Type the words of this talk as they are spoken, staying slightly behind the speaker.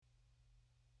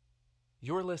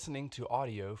You're listening to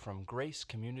audio from Grace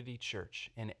Community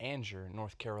Church in Anger,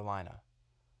 North Carolina.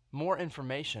 More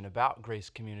information about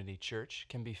Grace Community Church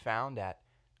can be found at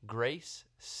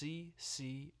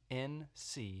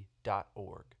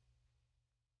graceccnc.org.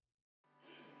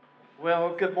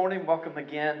 Well, good morning. Welcome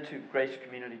again to Grace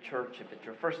Community Church. If it's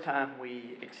your first time,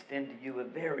 we extend to you a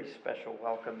very special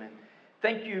welcome and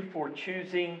thank you for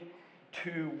choosing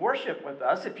to worship with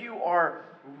us. If you are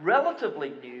relatively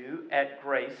new at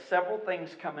Grace, several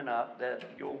things coming up that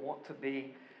you'll want to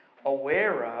be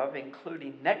aware of,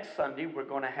 including next Sunday, we're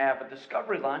going to have a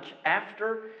discovery lunch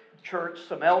after church.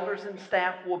 Some elders and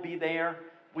staff will be there.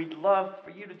 We'd love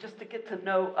for you to get to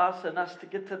know us and us to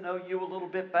get to know you a little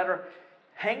bit better.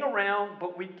 Hang around,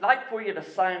 but we'd like for you to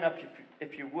sign up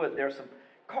if you would. There's some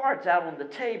cards out on the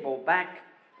table back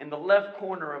in the left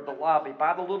corner of the lobby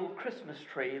by the little Christmas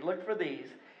tree. Look for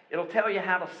these. It'll tell you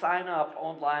how to sign up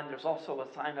online. There's also a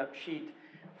sign-up sheet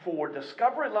for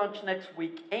Discovery Lunch next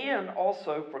week and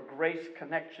also for Grace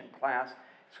Connection class.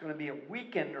 It's going to be a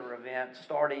weekender event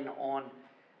starting on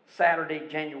Saturday,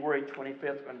 January 25th.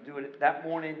 We're going to do it that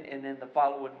morning and then the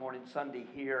following morning, Sunday,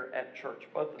 here at church.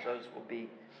 Both of those will be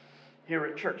here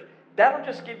at church. That'll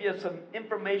just give you some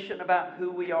information about who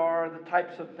we are, the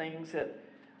types of things that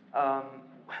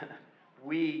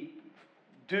we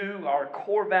do, our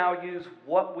core values,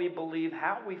 what we believe,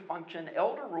 how we function.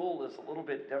 Elder rule is a little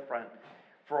bit different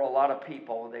for a lot of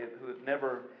people who have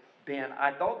never been.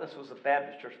 I thought this was a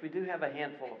Baptist church. We do have a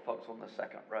handful of folks on the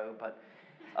second row, but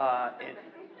I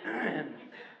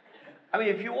mean,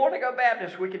 if you want to go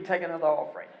Baptist, we can take another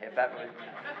offering, if that really,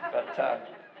 but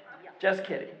just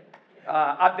kidding.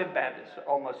 I've been Baptist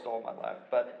almost all my life,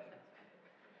 but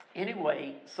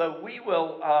anyway, so we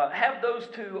will have those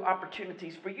two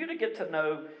opportunities for you to get to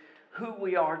know who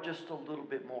we are just a little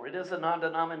bit more. It is a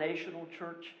non-denominational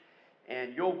church,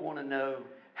 and you'll want to know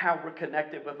how we're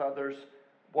connected with others,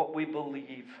 what we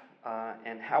believe,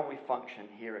 and how we function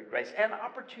here at Grace, and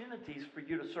opportunities for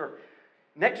you to serve.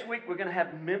 Next week, we're going to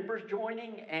have members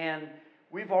joining, and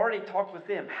we've already talked with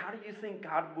them. How do you think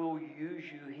God will use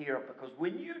you here? Because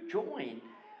when you join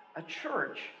a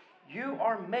church, you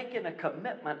are making a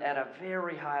commitment at a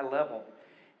very high level.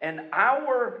 And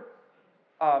our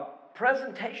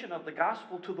presentation of the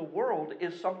gospel to the world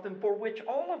is something for which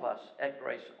all of us at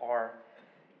Grace are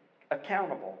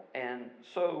accountable. And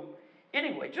so,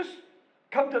 anyway, just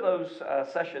come to those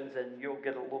sessions and you'll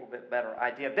get a little bit better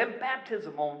idea. Then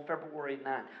baptism on February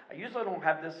 9th. I usually don't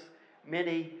have this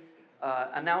many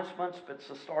announcements, but it's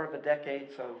the start of a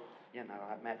decade, so, I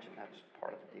imagine that's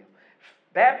part of the deal.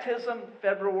 Baptism,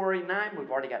 February 9th.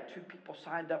 We've already got 2 people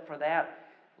signed up for that.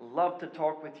 Love to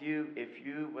talk with you if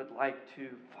you would like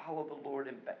to follow the Lord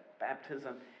in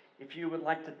baptism. If you would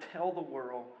like to tell the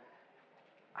world,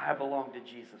 I belong to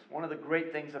Jesus. One of the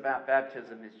great things about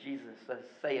baptism is Jesus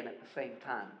saying at the same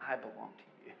time, I belong to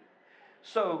you.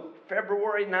 So,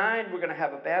 February 9th, we're going to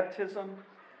have a baptism.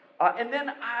 And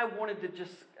then I wanted to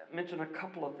just mention a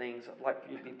couple of things I'd like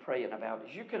you to be praying about.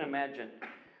 As you can imagine,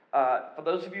 for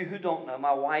those of you who don't know,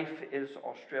 my wife is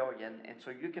Australian, and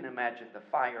so you can imagine the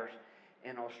fires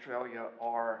in Australia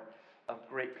are of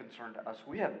great concern to us.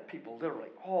 We have people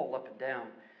literally all up and down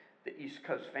the East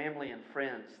Coast, family and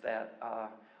friends that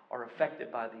are affected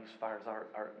by these fires.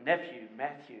 Our nephew,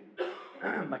 Matthew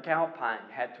McAlpine,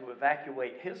 had to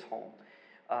evacuate his home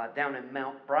down in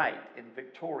Mount Bright in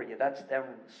Victoria. That's down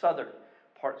in the southern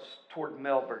parts toward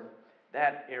Melbourne,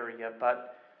 that area.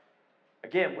 But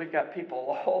again, we've got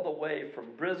people all the way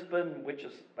from Brisbane, which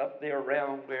is up there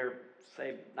around where,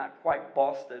 say, not quite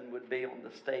Boston would be on the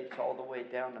States, all the way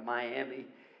down to Miami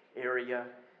area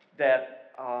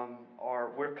that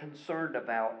we're concerned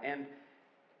about. And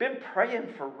been praying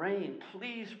for rain.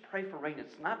 Please pray for rain.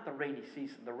 It's not the rainy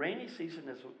season. The rainy season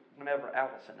is whenever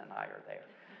Allison and I are there,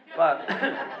 but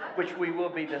which we will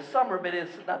be this summer, but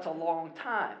that's a long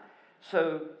time.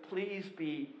 So please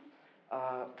be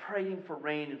praying for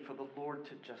rain and for the Lord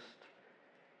to just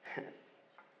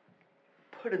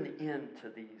put an end to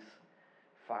these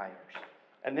fires.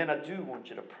 And then I do want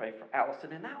you to pray for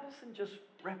Allison. And Allison just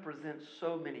represents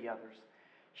so many others.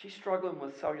 She's struggling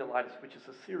with cellulitis, which is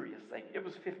a serious thing. It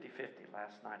was 50-50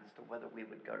 last night as to whether we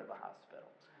would go to the hospital.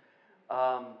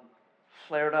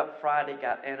 Flared up Friday,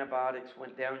 got antibiotics,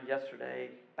 went down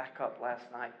yesterday, back up last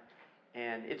night.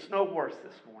 And it's no worse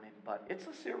this morning, but it's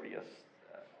a serious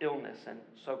illness. And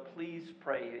so please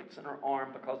pray. It's in her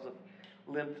arm because of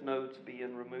lymph nodes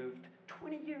being removed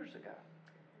 20 years ago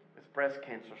with breast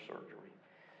cancer surgery.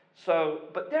 So,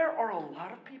 but there are a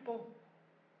lot of people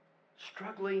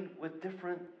struggling with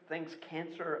different things,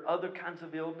 cancer, other kinds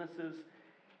of illnesses.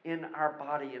 in our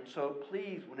body. And so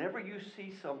please, whenever you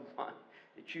see someone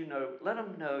that you know, let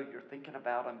them know you're thinking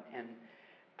about them and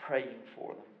praying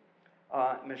for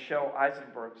them. Michelle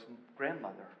Eisenberg's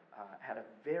grandmother had a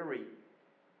very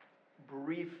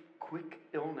brief, quick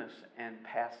illness and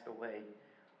passed away.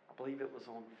 I believe it was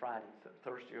on Friday,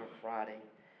 Thursday or Friday.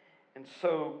 And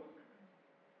so,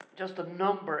 just a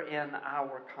number in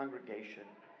our congregation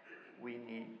we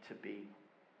need to be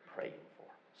praying for.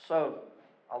 So,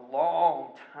 a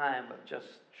long time of just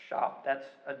shop. That's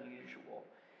unusual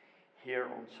here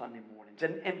on Sunday mornings.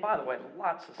 And by the way,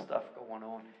 lots of stuff going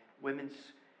on. Women's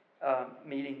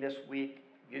meeting this week,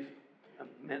 youth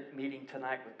meeting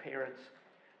tonight with parents.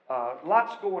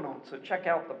 Lots going on. So check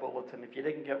out the bulletin. If you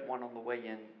didn't get one on the way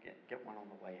in, get one on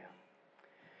the way out.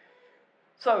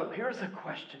 So here's a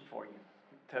question for you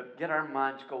to get our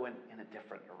minds going in a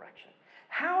different direction.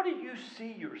 How do you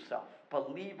see yourself,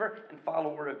 believer and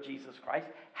follower of Jesus Christ?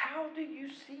 How do you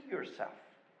see yourself?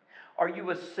 Are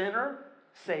you a sinner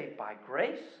saved by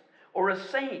grace, or a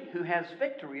saint who has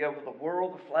victory over the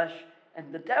world, the flesh,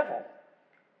 and the devil?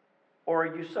 Or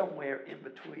are you somewhere in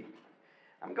between?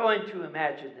 I'm going to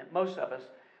imagine that most of us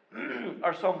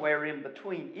are somewhere in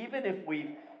between, even if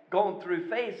we've gone through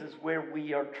phases where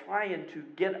we are trying to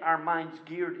get our minds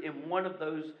geared in one of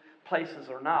those places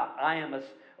or not.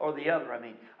 Or the other.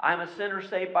 I'm a sinner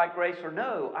saved by grace, or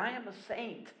no, I am a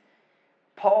saint.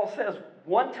 Paul says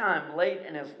one time late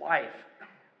in his life,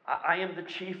 I am the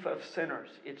chief of sinners.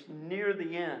 It's near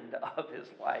the end of his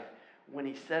life when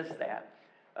he says that.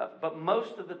 But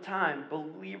most of the time,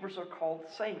 believers are called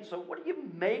saints. So what do you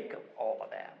make of all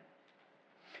of that?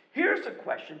 Here's a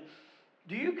question.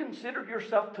 Do you consider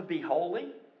yourself to be holy?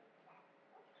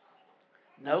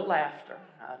 No laughter.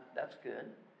 That's good.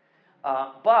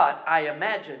 But I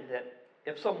imagine that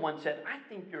if someone said, I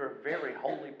think you're a very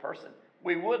holy person,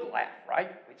 we would laugh,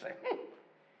 right? We'd say,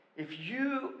 if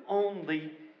you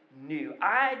only knew.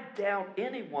 I doubt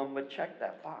anyone would check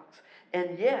that box.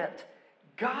 And yet,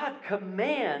 God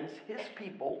commands his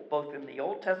people, both in the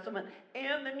Old Testament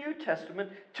and the New Testament,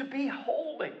 to be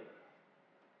holy.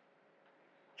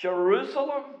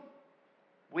 Jerusalem,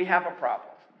 we have a problem.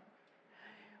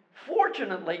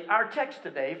 Fortunately, our text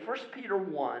today, 1 Peter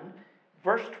 1,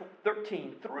 verse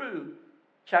 13 through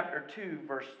chapter 2,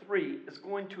 verse 3, is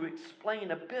going to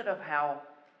explain a bit of how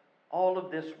all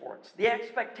of this works. The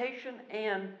expectation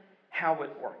and how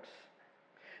it works.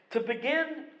 To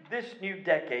begin this new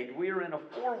decade, we are in a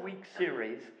 4-week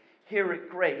series here at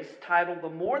Grace titled, The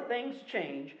More Things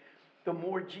Change, the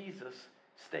More Jesus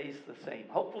Stays the Same.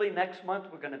 Hopefully next month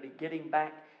we're going to be getting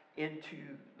back into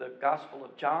the Gospel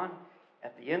of John.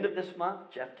 At the end of this month,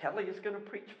 Jeff Kelly is going to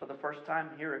preach for the first time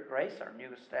here at Grace, our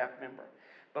newest staff member.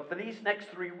 But for these next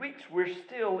 3 weeks, we're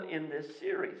still in this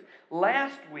series.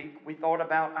 Last week, we thought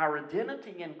about our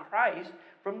identity in Christ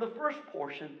from the first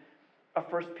portion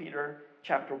of 1 Peter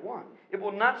chapter 1. It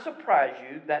will not surprise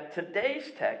you that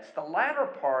today's text, the latter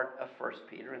part of 1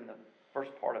 Peter and the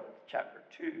first part of chapter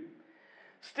 2,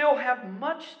 still have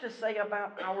much to say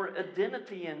about our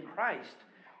identity in Christ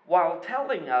while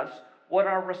telling us what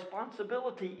our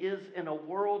responsibility is in a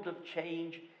world of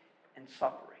change and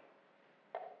suffering.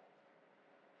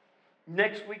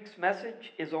 Next week's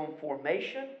message is on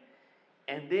formation,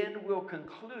 and then we'll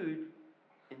conclude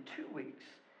in 2 weeks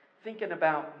thinking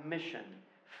about mission,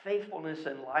 faithfulness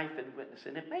in life and witness.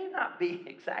 And it may not be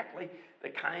exactly the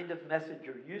kind of message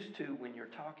you're used to when you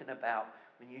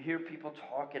hear people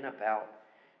talking about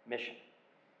mission.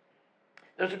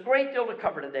 There's a great deal to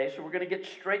cover today, so we're going to get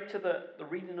straight to the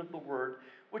reading of the Word,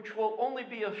 which will only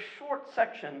be a short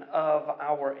section of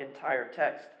our entire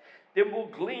text. Then we'll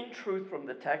glean truth from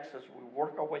the text as we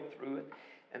work our way through it.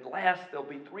 And last, there'll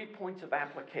be 3 points of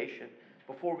application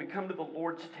before we come to the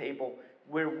Lord's table,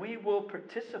 where we will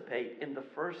participate in the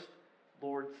first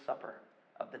Lord's Supper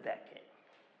of the decade.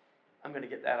 I'm going to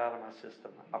get that out of my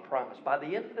system, I promise. By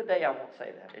the end of the day, I won't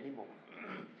say that anymore.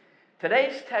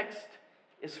 Today's text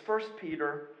is 1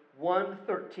 Peter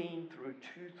 1:13 through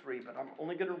 2:3, but I'm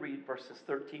only going to read verses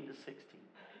 13 to 16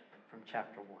 from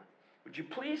chapter 1. Would you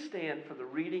please stand for the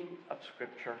reading of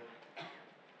Scripture?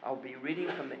 I'll be reading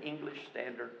from the English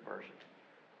Standard Version.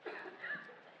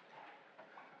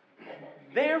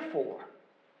 Therefore,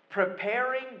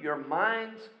 preparing your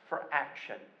minds for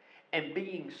action and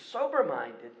being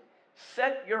sober-minded,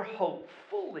 set your hope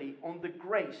fully on the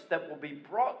grace that will be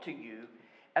brought to you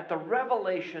at the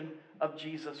revelation of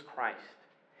Jesus Christ.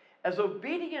 As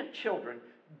obedient children,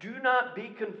 do not be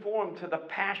conformed to the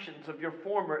passions of your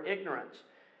former ignorance.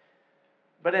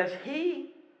 But as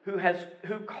he who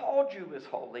called you is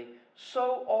holy,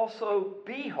 so also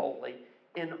be holy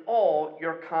in all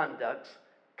your conduct,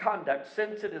 conduct,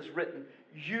 since it is written,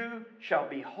 you shall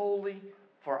be holy,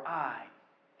 for I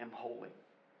am holy.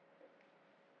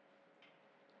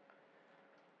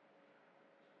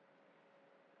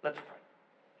 Let's pray.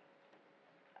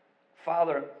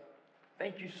 Father,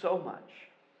 thank you so much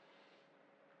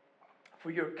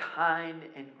for your kind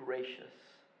and gracious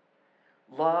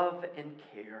love and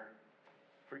care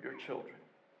for your children.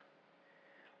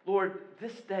 Lord,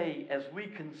 this day as we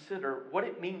consider what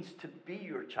it means to be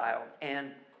your child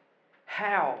and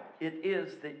how it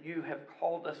is that you have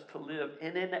called us to live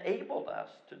and enabled us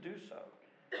to do so,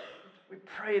 we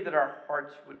pray that our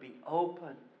hearts would be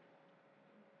open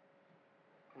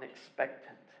and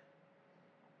expectant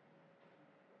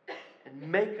and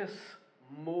make us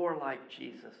more like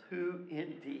Jesus, who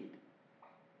indeed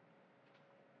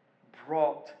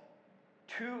brought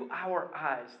to our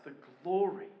eyes the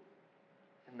glory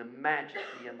and the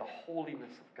majesty and the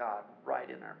holiness of God right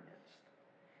in our midst.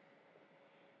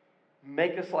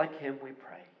 Make us like him, we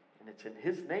pray. And it's in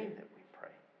his name that we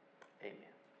pray. Amen.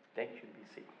 Thank you, and be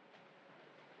seated.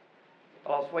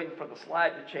 Well, I was waiting for the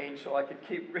slide to change so I could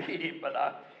keep reading, but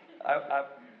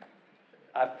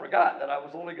I forgot that I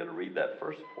was only going to read that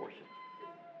first portion.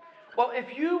 Well,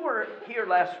 if you were here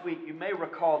last week, you may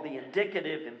recall the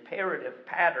indicative imperative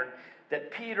pattern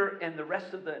that Peter and the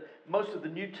rest of most of the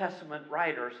New Testament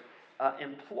writers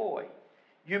employ.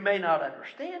 You may not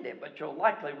understand it, but you'll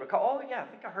likely recall, oh yeah, I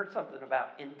think I heard something about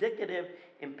indicative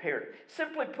imperative.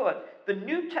 Simply put, the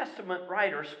New Testament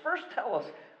writers first tell us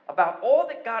about all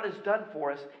that God has done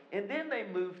for us, and then they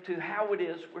move to how it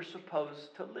is we're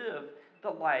supposed to live the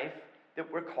life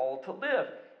that we're called to live.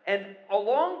 And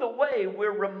along the way,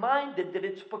 we're reminded that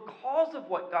it's because of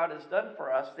what God has done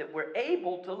for us that we're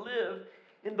able to live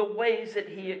in the ways that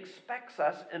he expects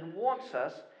us and wants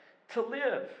us to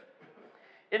live.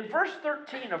 In verse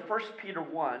 13 of 1 Peter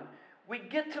 1, we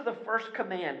get to the first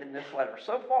command in this letter.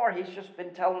 So far, he's just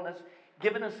been telling us,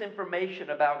 giving us information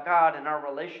about God and our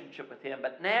relationship with him.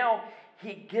 But now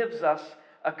he gives us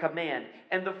a command.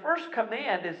 And the first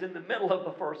command is in the middle of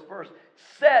the first verse.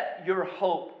 Set your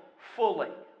hope fully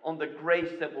on the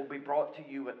grace that will be brought to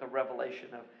you at the revelation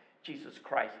of Jesus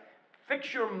Christ.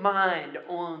 Fix your mind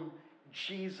on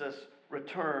Jesus'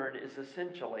 return is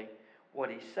essentially what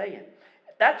he's saying.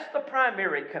 That's the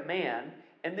primary command.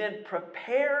 And then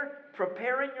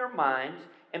preparing your minds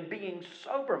and being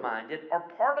sober-minded are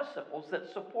participles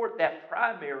that support that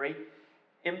primary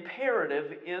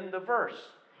imperative in the verse.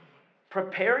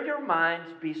 Prepare your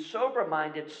minds, be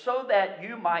sober-minded, so that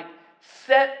you might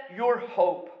set your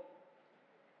hope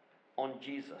on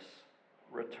Jesus'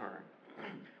 return.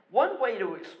 One way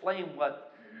to explain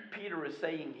what Peter is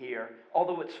saying here,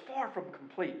 although it's far from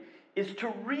complete, is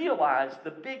to realize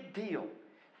the big deal.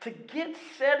 To get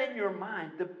set in your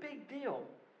mind the big deal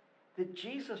that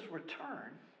Jesus'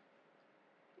 return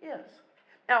is.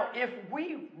 Now, if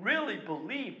we really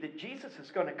believe that Jesus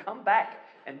is going to come back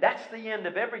and that's the end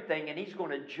of everything and he's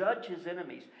going to judge his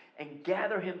enemies and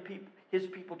gather his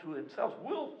people to himself,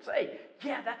 we'll say,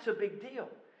 yeah, that's a big deal.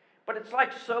 But it's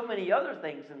like so many other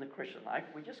things in the Christian life.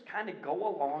 We just kind of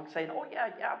go along saying, oh, yeah,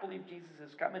 I believe Jesus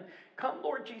is coming. Come,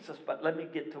 Lord Jesus, but let me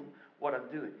get to what I'm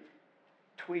doing.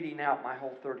 Tweeting out my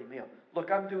Whole30 meal.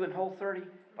 Look, I'm doing Whole30,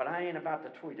 but I ain't about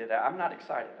to tweet it out. I'm not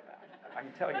excited about it. I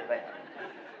can tell you that.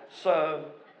 So,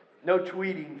 no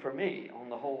tweeting for me on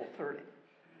the Whole30.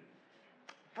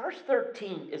 Verse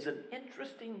 13 is an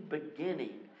interesting beginning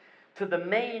to the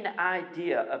main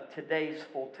idea of today's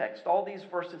full text. All these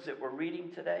verses that we're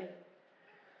reading today.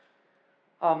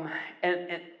 And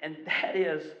that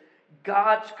is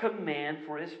God's command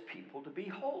for his people to be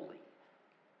holy.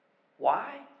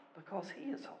 Why? Because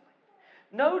he is holy.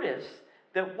 Notice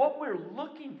that what we're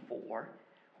looking for,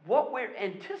 what we're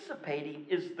anticipating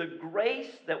is the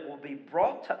grace that will be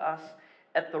brought to us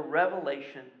at the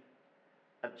revelation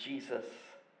of Jesus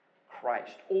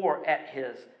Christ, or at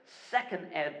his second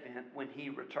advent when he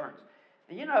returns.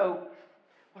 And you know,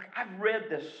 look, I've read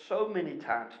this so many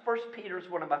times. 1 Peter is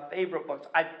one of my favorite books.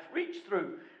 I preached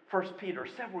through 1 Peter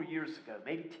several years ago,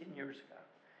 maybe 10 years ago,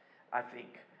 I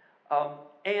think.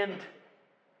 And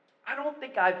I don't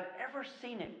think I've ever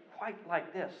seen it quite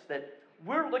like this, that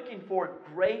we're looking for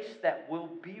grace that will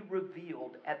be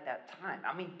revealed at that time.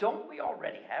 I mean, don't we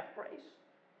already have grace?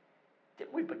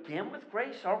 Didn't we begin with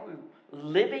grace? Aren't we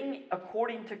living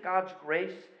according to God's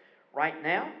grace right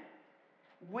now?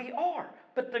 We are.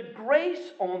 But the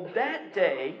grace on that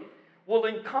day will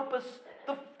encompass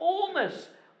the fullness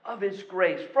of his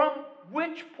grace, from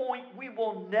which point we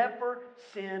will never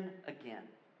sin again.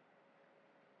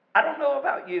 I don't know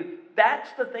about you. That's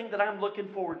the thing that I'm looking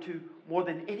forward to more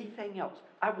than anything else.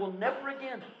 I will never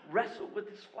again wrestle with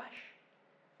this flesh.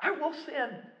 I will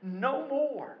sin no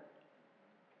more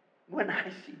when I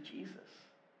see Jesus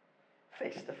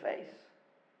face to face.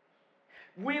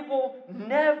 We will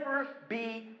never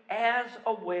be as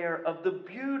aware of the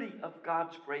beauty of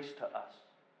God's grace to us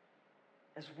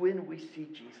as when we see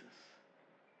Jesus.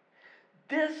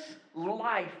 This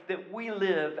life that we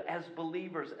live as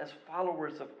believers, as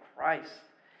followers of Christ,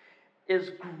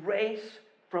 is grace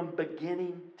from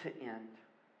beginning to end.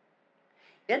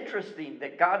 Interesting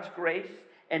that God's grace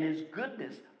and His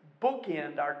goodness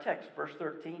bookend our text, verse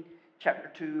 13,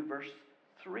 chapter 2, verse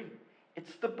 3.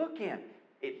 It's the bookend.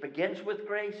 It begins with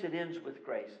grace, it ends with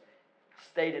grace,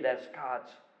 stated as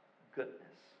God's goodness.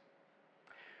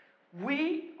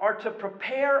 We are to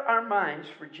prepare our minds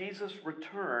for Jesus'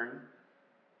 return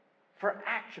for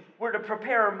action. We're to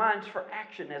prepare our minds for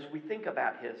action as we think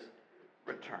about His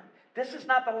return. This is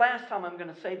not the last time I'm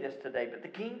going to say this today, but the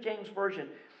King James Version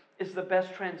is the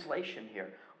best translation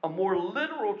here. A more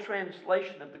literal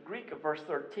translation of the Greek of verse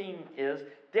 13 is,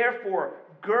 therefore,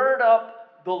 gird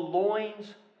up the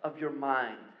loins of your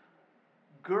mind.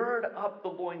 Gird up the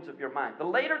loins of your mind. The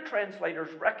later translators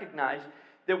recognize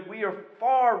that we are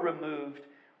far removed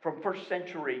from first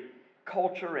century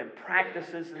culture and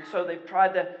practices, and so they've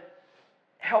tried to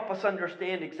help us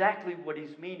understand exactly what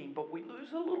he's meaning, but we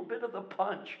lose a little bit of the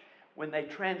punch when they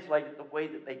translate it the way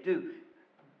that they do.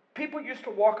 People used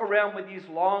to walk around with these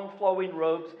long flowing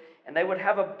robes, and they would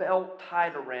have a belt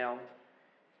tied around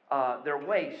their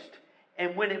waist.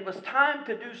 And when it was time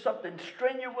to do something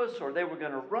strenuous or they were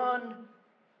going to run,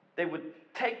 they would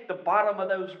take the bottom of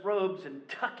those robes and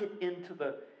tuck it into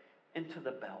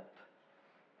the belt.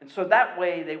 And so that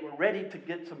way they were ready to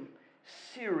get some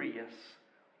serious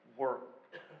work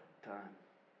done.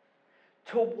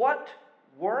 To what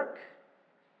work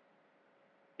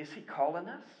is he calling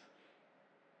us?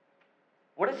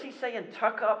 What is he saying?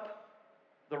 Tuck up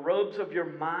the robes of your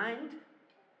mind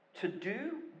to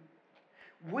do?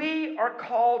 We are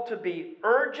called to be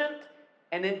urgent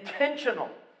and intentional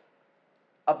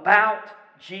about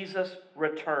Jesus'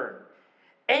 return.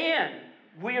 And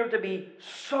we are to be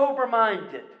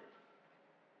sober-minded,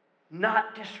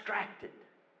 not distracted.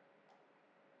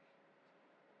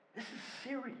 This is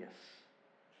serious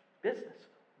business.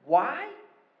 Why?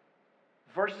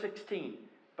 Verse 16,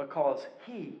 because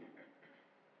he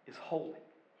is holy.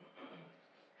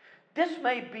 This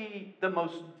may be the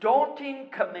most daunting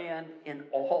command in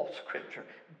all Scripture.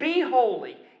 Be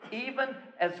holy, even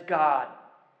as God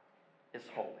is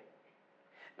holy.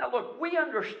 Now look, we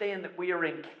understand that we are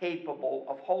incapable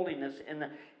of holiness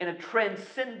in a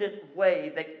transcendent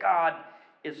way, that God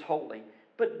is holy.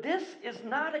 But this is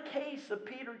not a case of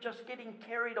Peter just getting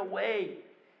carried away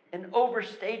and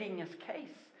overstating his case.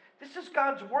 This is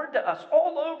God's word to us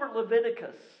all over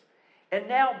Leviticus and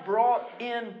now brought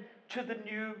in to the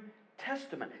New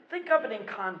Testament. Think of it in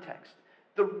context.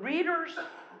 The readers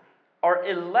are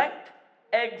elect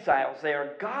exiles. They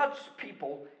are God's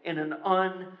people in an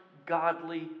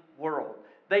ungodly world.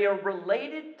 They are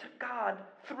related to God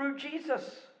through Jesus.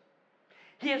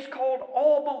 He has called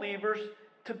all believers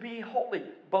to be holy,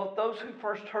 both those who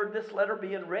first heard this letter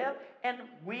being read and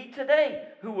we today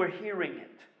who are hearing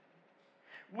it.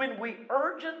 When we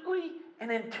urgently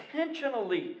and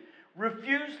intentionally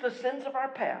refuse the sins of our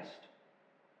past,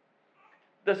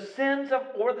 the sins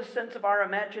of our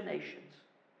imaginations,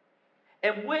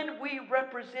 and when we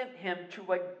represent Him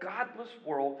to a godless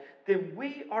world, then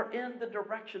we are in the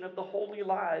direction of the holy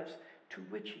lives to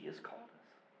which He has called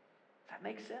us. Does that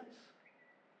make sense?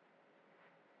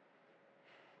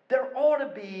 There ought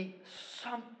to be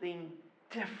something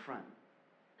different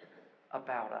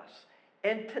about us.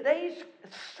 And today's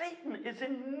Satan is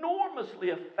enormously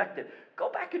effective.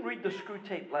 Go back and read the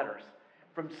Screwtape Letters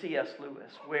from C.S.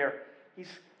 Lewis, where he's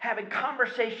having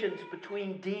conversations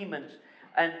between demons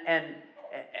and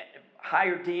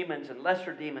higher demons and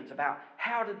lesser demons about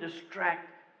how to distract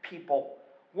people.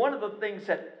 One of the things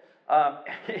that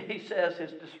he says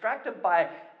is distract them by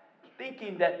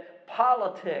thinking that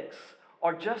politics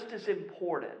are just as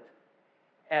important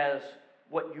as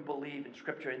what you believe in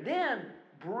Scripture. And then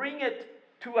bring it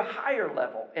to a higher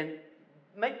level and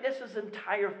make this his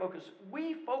entire focus.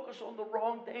 We focus on the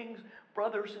wrong things,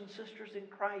 brothers and sisters in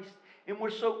Christ, and we're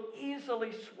so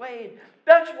easily swayed.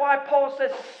 That's why Paul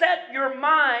says, set your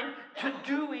mind to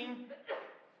doing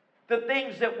the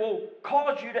things that will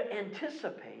cause you to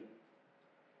anticipate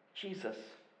Jesus'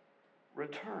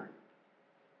 return.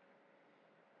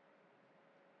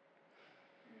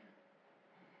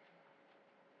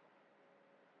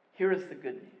 Here is the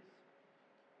good news.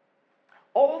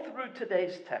 All through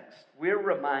today's text, we're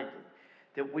reminded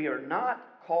that we are not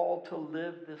called to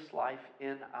live this life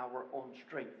in our own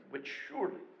strength, which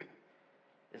surely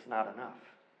is not enough.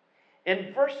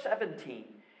 In verse 17,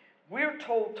 we're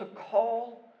told to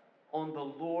call on the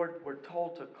Lord. We're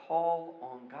told to call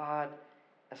on God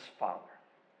as Father.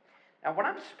 Now, when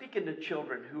I'm speaking to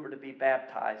children who are to be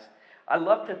baptized, I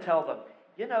love to tell them,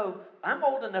 you know, I'm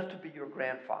old enough to be your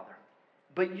grandfather,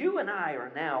 but you and I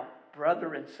are now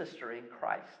brother and sister in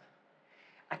Christ.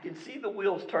 I can see the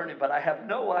wheels turning, but I have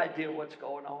no idea what's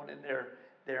going on in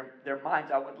their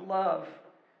minds. I would love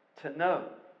to know.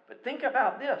 But think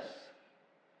about this.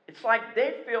 It's like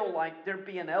they feel like they're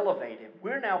being elevated.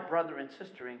 We're now brother and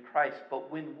sister in Christ. But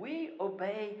when we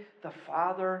obey the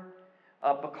Father,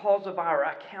 because of our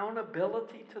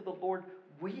accountability to the Lord,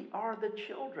 we are the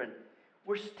children.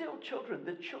 We're still children,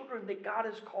 the children that God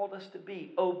has called us to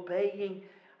be, obeying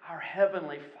our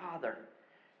Heavenly Father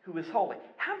who is holy.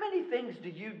 How many things do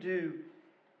you do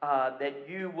that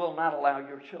you will not allow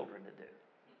your children to do?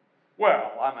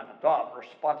 Well, I'm an adult, I'm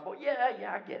responsible. Yeah,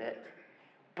 I get it.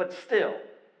 But still,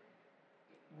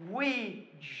 we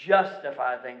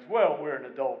justify things. Well, we're an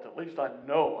adult. At least I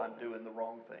know I'm doing the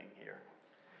wrong thing here.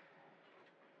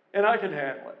 And I can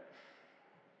handle it.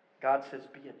 God says,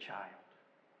 be a child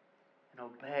and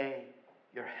obey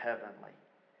your Heavenly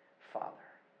Father.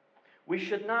 We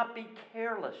should not be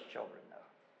careless children,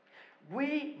 though.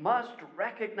 We must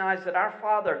recognize that our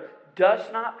Father does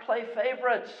not play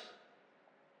favorites,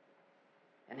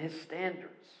 and His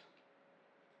standards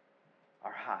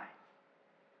are high.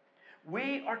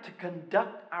 We are to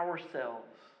conduct ourselves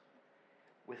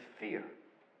with fear.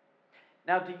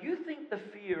 Now, do you think the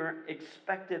fear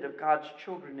expected of God's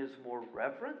children is more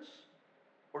reverence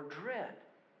or dread?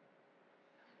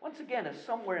 Once again, it's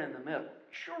somewhere in the middle.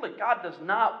 Surely God does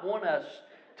not want us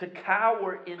to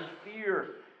cower in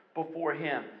fear before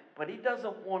Him, but He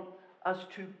doesn't want us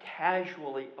to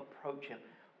casually approach Him.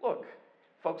 Look,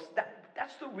 folks,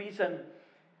 that's the reason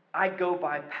I go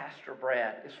by Pastor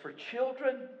Brad, is for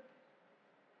children,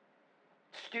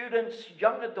 students,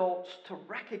 young adults to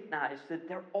recognize that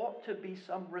there ought to be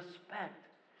some respect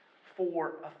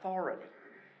for authority.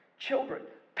 Children,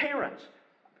 parents,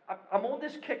 I'm on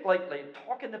this kick lately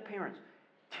talking to parents.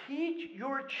 Teach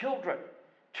your children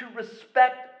to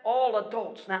respect all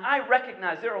adults. Now, I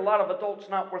recognize there are a lot of adults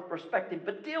not worth respecting,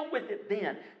 but deal with it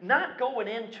then. Not going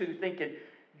into thinking,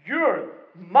 you're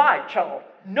my child.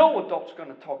 No adult's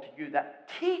going to talk to you that.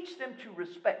 Teach them to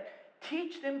respect.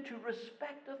 Teach them to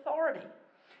respect authority.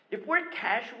 If we're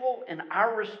casual in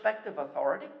our respect of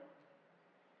authority,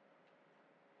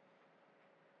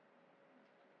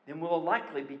 then we'll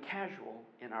likely be casual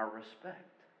in our respect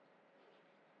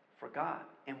for God.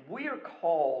 And we are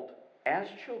called as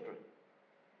children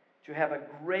to have a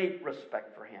great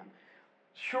respect for Him.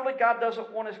 Surely God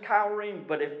doesn't want us cowering,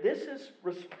 but if this is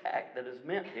respect that is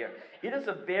meant here, it is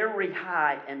a very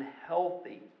high and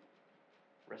healthy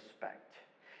respect.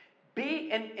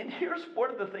 And here's one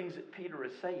of the things that Peter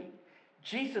is saying.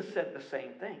 Jesus said the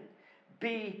same thing.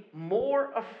 Be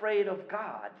more afraid of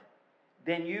God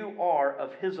than you are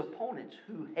of His opponents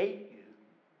who hate you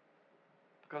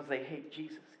because they hate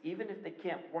Jesus, even if they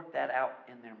can't work that out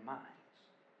in their minds.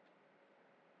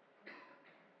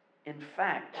 In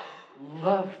fact,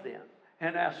 love them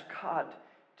and ask God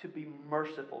to be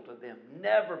merciful to them.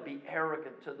 Never be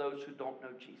arrogant to those who don't know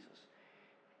Jesus.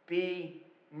 Be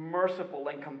merciful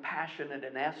and compassionate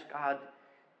and ask God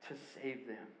to save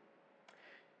them.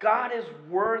 God is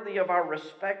worthy of our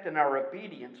respect and our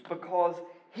obedience because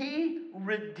He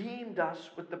redeemed us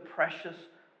with the precious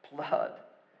blood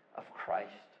of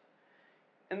Christ.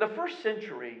 In the first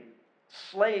century,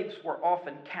 slaves were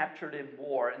often captured in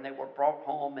war and they were brought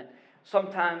home, and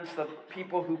sometimes the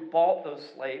people who bought those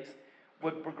slaves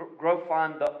would grow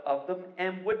fond of them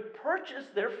and would purchase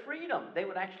their freedom. They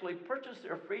would actually purchase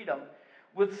their freedom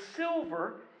with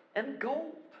silver and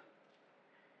gold.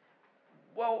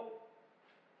 Well,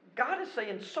 God is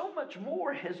saying so much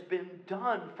more has been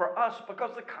done for us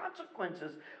because the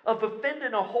consequences of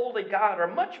offending a holy God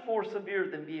are much more severe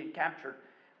than being captured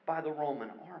by the Roman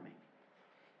army.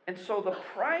 And so the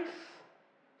price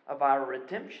of our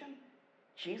redemption,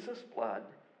 Jesus' blood,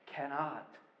 cannot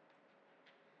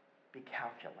be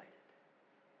calculated.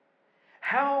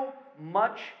 How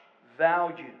much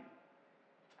value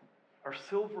are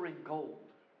silver and gold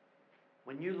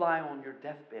when you lie on your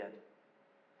deathbed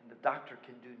and the doctor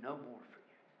can do no more for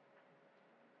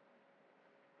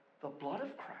you? The blood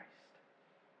of Christ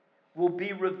will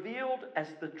be revealed as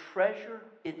the treasure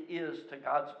it is to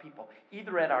God's people,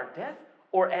 either at our death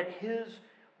or at His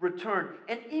return.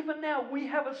 And even now, we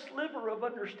have a sliver of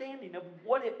understanding of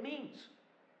what it means.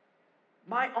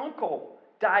 My uncle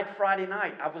died Friday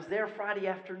night. I was there Friday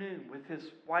afternoon with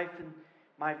his wife and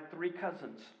my 3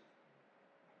 cousins.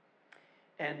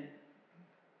 And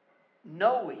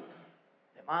knowing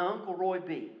that my Uncle Roy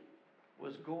B.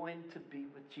 was going to be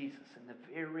with Jesus in the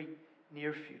very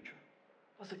near future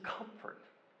was a comfort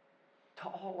to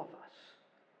all of us.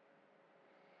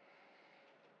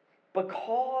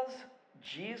 Because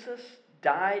Jesus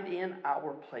died in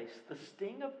our place, the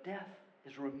sting of death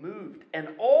is removed, and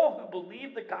all who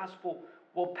believe the gospel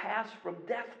will pass from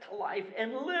death to life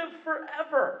and live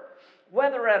forever,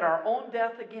 whether at our own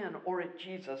death again or at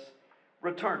Jesus'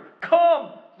 return.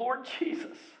 Come, Lord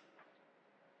Jesus.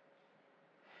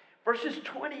 Verses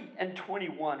 20 and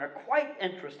 21 are quite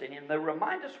interesting, and they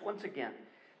remind us once again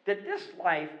that this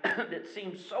life that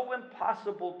seems so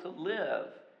impossible to live,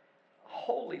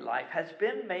 holy life, has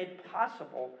been made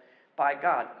possible by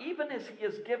God, even as He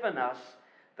has given us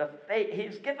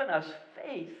He's given us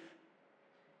faith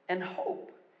and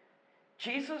hope.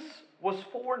 Jesus was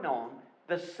foreknown,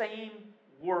 the same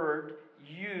word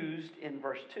used in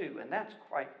verse 2, and that's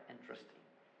quite interesting.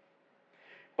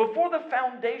 Before the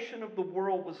foundation of the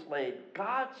world was laid,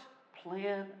 God's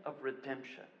plan of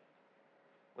redemption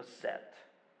was set.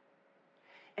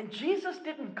 And Jesus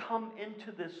didn't come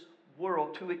into this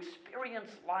world to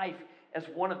experience life as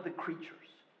one of the creatures.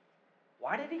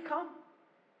 Why did He come?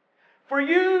 For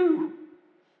you.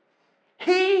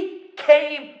 He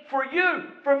came for you,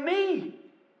 for me.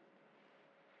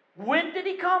 When did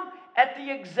He come? At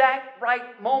the exact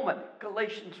right moment.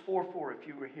 Galatians 4:4, if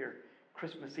you were here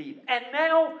Christmas Eve. And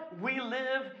now we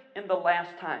live in the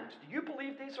last times. Do you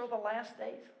believe these are the last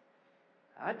days?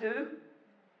 I do.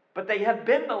 But they have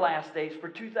been the last days for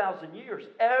 2,000 years.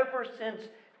 Ever since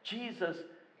Jesus'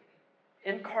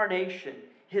 incarnation,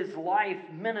 His life,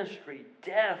 ministry,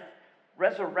 death,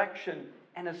 resurrection,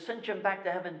 and ascension back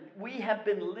to heaven, we have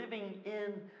been living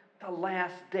in the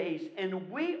last days. And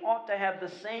we ought to have the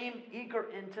same eager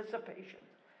anticipation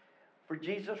for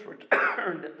Jesus'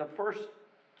 return that the first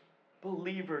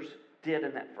believers did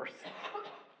in that first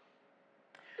century.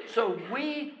 So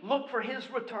we look for His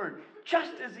return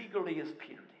just as eagerly as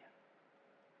Peter did.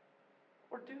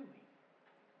 Or do we?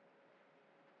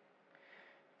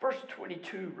 Verse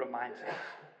 22 reminds us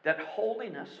that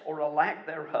holiness, or a lack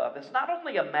thereof, is not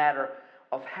only a matter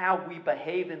of how we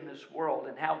behave in this world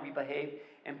and how we behave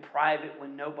in private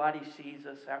when nobody sees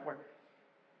us,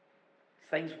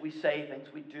 things we say, things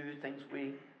we do, things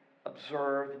we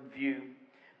observe and view,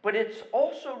 but it's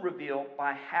also revealed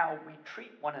by how we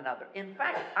treat one another. In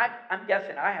fact, I'm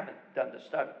guessing, I haven't done the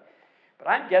study, but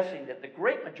I'm guessing that the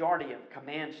great majority of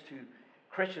commands to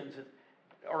Christians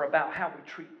are about how we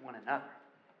treat one another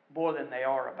more than they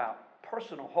are about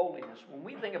personal holiness. When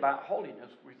we think about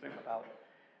holiness, we think about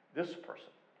this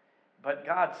person. But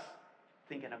God's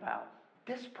thinking about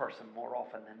this person more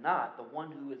often than not, the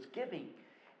one who is giving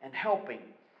and helping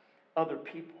other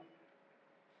people.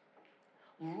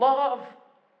 Love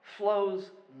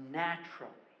flows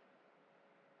naturally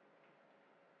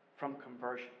from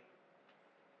conversion.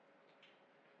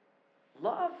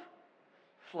 Love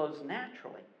flows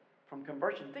naturally from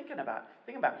conversion. Think about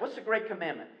what's the great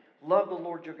commandment? Love the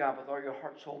Lord your God with all your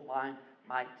heart, soul, mind,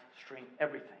 might, strength,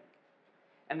 everything.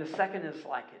 And the second is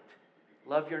like it.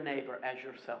 Love your neighbor as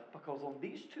yourself. Because on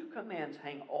these 2 commands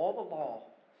hang all the law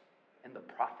and the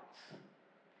prophets.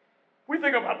 We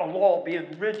think about the law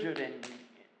being rigid, and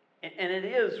it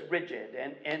is rigid,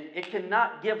 and it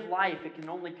cannot give life, it can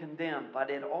only condemn, but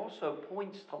it also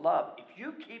points to love. If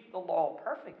you keep the law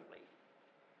perfectly,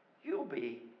 you'll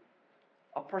be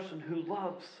a person who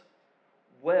loves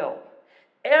well.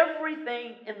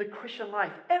 Everything in the Christian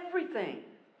life, everything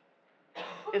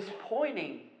is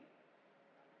pointing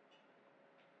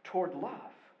toward love.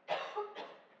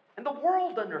 And the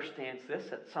world understands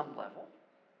this at some level.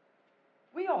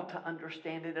 We ought to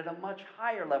understand it at a much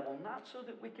higher level, not so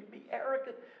that we can be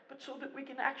arrogant, but so that we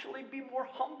can actually be more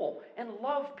humble and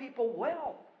love people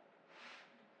well,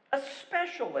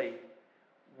 especially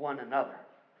one another.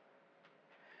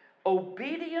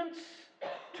 Obedience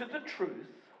to the truth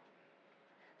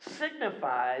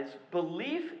signifies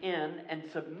belief in and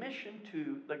submission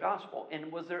to the gospel.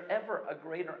 And was there ever a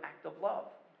greater act of love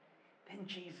than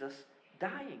Jesus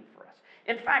dying for us?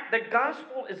 In fact, the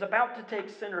gospel is about to take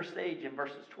center stage in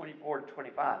verses 24 to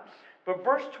 25. But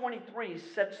verse 23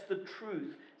 sets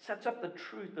up the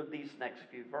truth of these next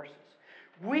few verses.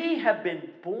 We have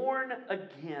been born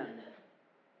again.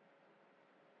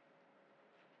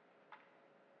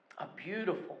 A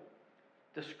beautiful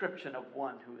description of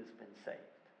one who has been saved.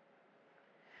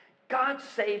 God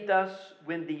saved us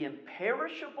when the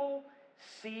imperishable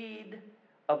seed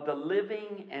of the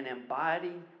living and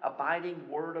abiding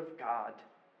Word of God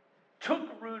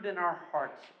took root in our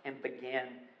hearts and began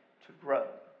to grow.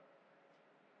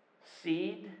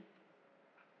 Seed,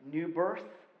 new birth,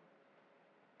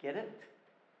 get it?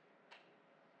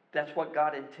 That's what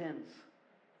God intends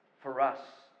for us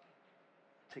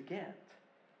to get.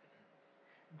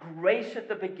 Grace at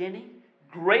the beginning,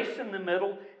 grace in the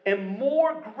middle, and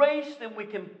more grace than we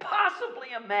can possibly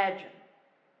imagine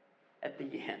at the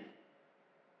end.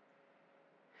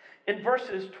 In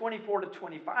verses 24 to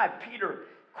 25, Peter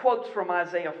quotes from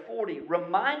Isaiah 40,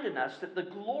 reminding us that the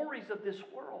glories of this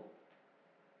world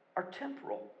are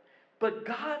temporal, but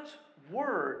God's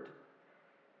word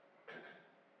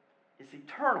is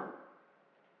eternal.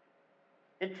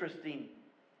 Interesting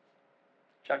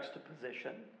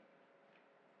juxtaposition.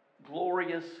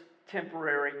 Glorious,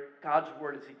 temporary, God's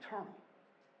word is eternal.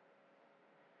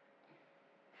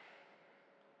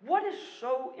 What is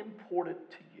so important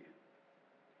to you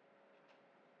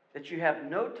that you have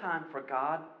no time for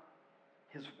God,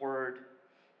 His word,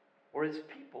 or His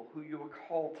people who you are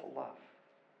called to love?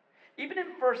 Even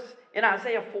in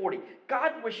Isaiah 40,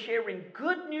 God was sharing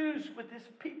good news with His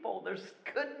people. There's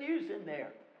good news in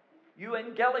there.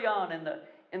 Evangelion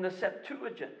in the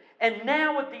Septuagint. And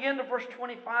now at the end of verse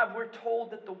 25, we're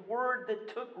told that the word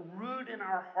that took root in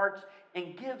our hearts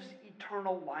and gives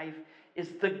eternal life is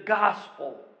the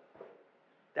gospel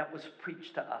that was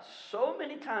preached to us. So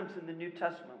many times in the New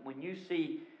Testament, when you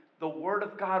see the word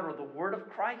of God or the word of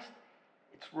Christ,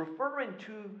 it's referring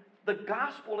to the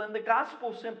gospel, and the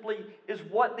gospel simply is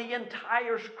what the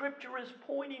entire scripture is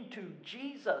pointing to,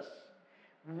 Jesus.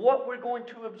 What we're going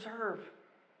to observe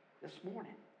this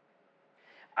morning.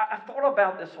 I've thought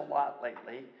about this a lot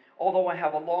lately, although I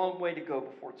have a long way to go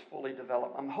before it's fully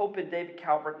developed. I'm hoping David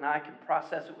Calvert and I can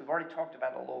process it. We've already talked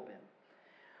about it a little bit.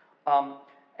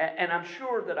 And I'm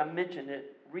sure that I mentioned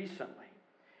it recently.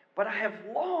 But I have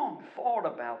long thought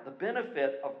about the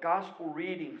benefit of gospel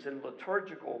readings in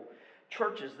liturgical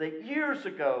churches that years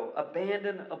ago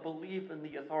abandoned a belief in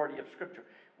the authority of Scripture.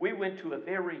 We went to a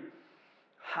very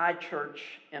high church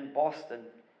in Boston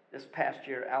this past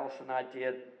year. Alice and I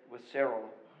did with Sarah.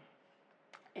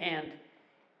 And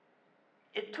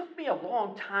it took me a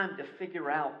long time to figure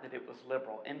out that it was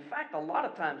liberal. In fact, a lot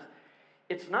of times,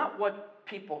 it's not what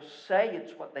people say,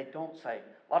 it's what they don't say.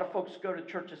 A lot of folks go to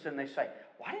churches and they say,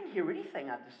 well, I didn't hear anything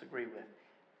I disagree with.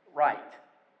 Right.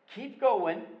 Keep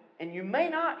going, and you may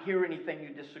not hear anything you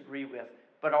disagree with,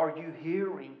 but are you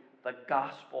hearing the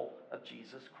gospel of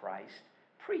Jesus Christ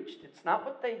preached? It's not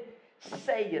what they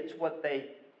say, it's what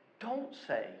they don't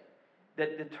say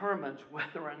that determines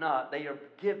whether or not they are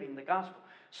giving the gospel.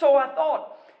 So I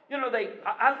thought,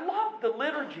 I love the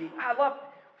liturgy. I love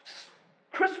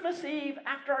Christmas Eve.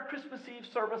 After our Christmas Eve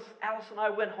service, Alice and I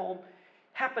went home,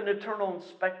 happened to turn on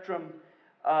Spectrum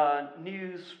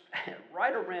News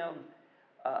right around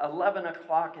 11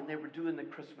 o'clock, and they were doing the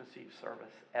Christmas Eve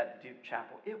service at Duke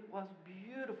Chapel. It was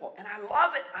beautiful, and I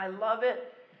love it. I love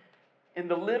it. In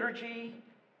the liturgy,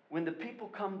 when the people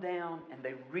come down and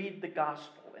they read the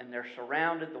gospel, and they're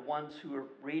surrounded, the ones who are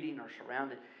reading are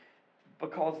surrounded,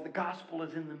 because the gospel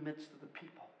is in the midst of the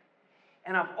people.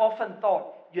 And I've often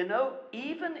thought,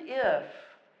 even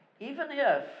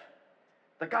if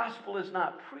the gospel is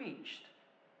not preached,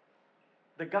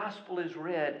 the gospel is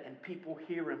read and people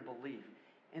hear and believe.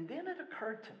 And then it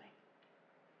occurred to me,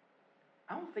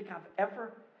 I don't think I've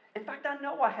ever, in fact, I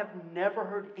know I have never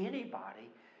heard anybody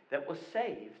that was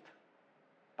saved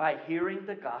by hearing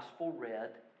the gospel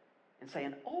read and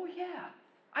saying, oh yeah,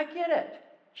 I get it.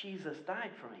 Jesus died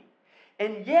for me.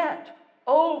 And yet,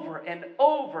 over and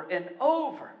over and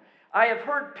over, I have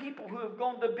heard people who have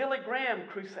gone to Billy Graham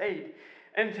crusade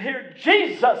and hear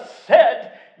Jesus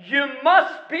said, you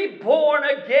must be born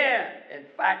again. In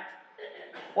fact,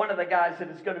 one of the guys that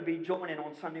is going to be joining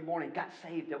on Sunday morning got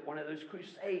saved at one of those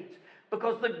crusades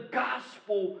because the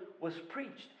gospel was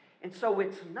preached. And so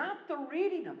it's not the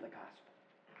reading of the gospel.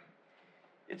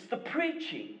 It's the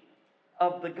preaching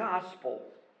of the gospel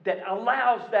that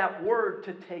allows that word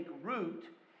to take root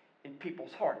in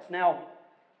people's hearts. Now,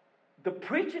 the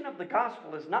preaching of the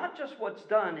gospel is not just what's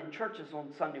done in churches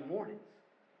on Sunday mornings.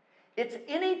 It's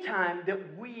any time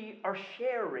that we are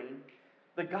sharing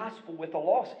the gospel with the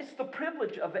lost. It's the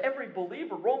privilege of every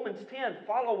believer. Romans 10,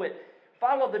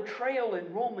 follow the trail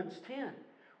in Romans 10.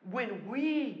 When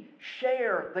we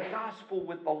share the gospel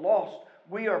with the lost,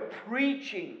 we are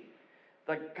preaching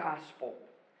the gospel.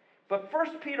 But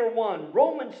 1 Peter 1,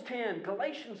 Romans 10,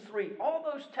 Galatians 3, all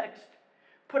those texts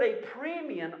put a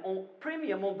premium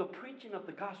on the preaching of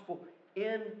the gospel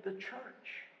in the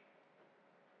church.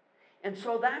 And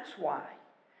so that's why,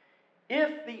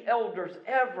 if the elders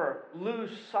ever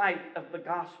lose sight of the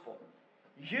gospel,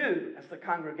 you, as the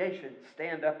congregation,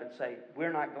 stand up and say,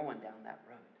 we're not going down that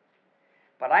road.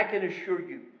 But I can assure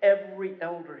you, every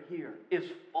elder here is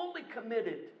fully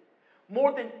committed,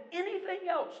 more than anything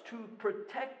else, to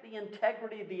protect the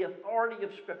integrity, the authority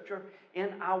of Scripture in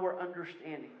our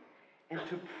understanding, and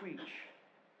to preach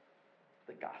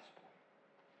the gospel.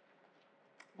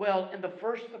 Well, in the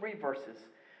first 3 verses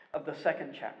of the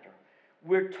 2nd chapter,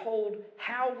 we're told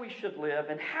how we should live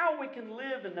and how we can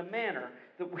live in the manner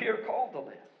that we are called to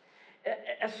live.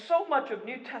 As so much of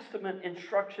New Testament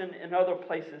instruction in other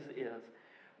places is,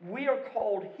 we are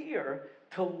called here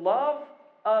to love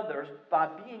others by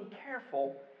being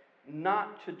careful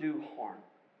not to do harm.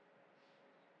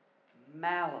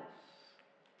 Malice.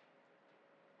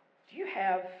 Do you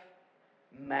have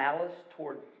malice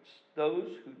towards those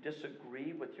who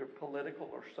disagree with your political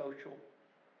or social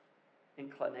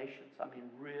inclinations? I mean,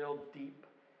 real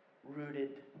deep-rooted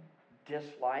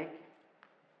dislike.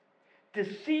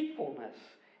 Deceitfulness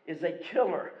is a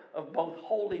killer of both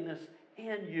holiness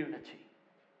and unity.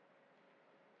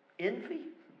 Envy,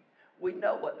 we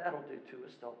know what that'll do to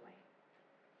us, don't we?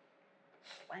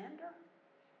 Slander?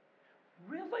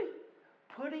 Really?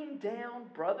 Putting down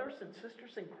brothers and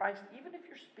sisters in Christ, even if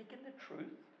you're speaking the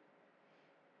truth?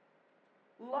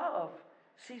 Love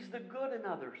sees the good in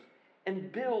others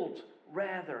and builds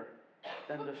rather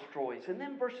than destroys. And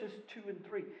then verses 2 and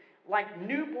 3. Like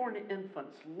newborn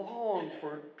infants, long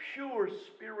for pure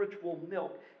spiritual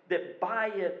milk, that by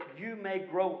it you may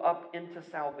grow up into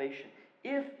salvation,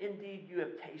 if indeed you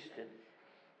have tasted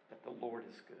that the Lord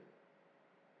is good.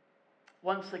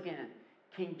 Once again,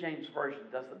 King James Version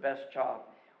does the best job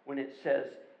when it says,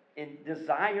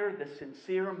 desire the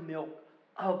sincere milk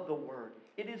of the word.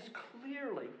 It is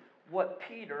clearly what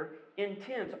Peter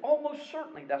intends. Almost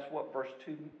certainly that's what verse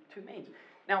 2 means.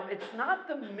 Now, it's not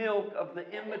the milk of the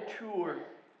immature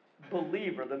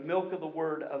believer, the milk of the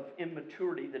word of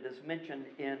immaturity that is mentioned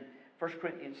in 1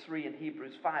 Corinthians 3 and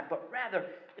Hebrews 5, but rather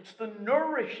it's the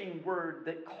nourishing word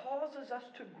that causes us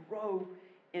to grow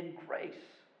in grace,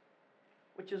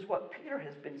 which is what Peter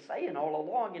has been saying all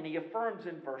along, and he affirms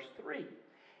in verse 3.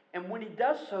 And when he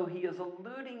does so, he is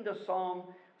alluding to Psalm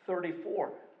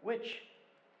 34, which,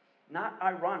 not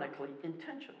ironically,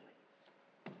 intentionally,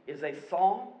 is a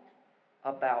song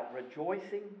about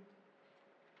rejoicing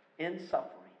in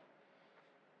suffering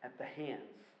at the hands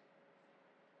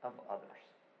of others.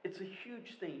 It's a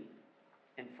huge theme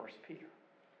in 1 Peter.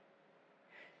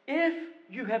 If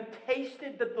you have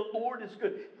tasted that the Lord is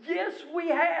good, yes, we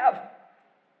have.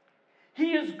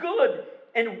 He is good,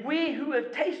 and we who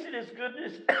have tasted His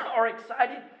goodness are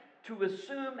excited to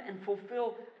assume and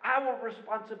fulfill our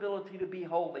responsibility to be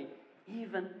holy,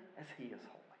 even as He is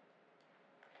holy.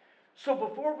 So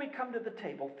before we come to the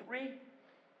table, 3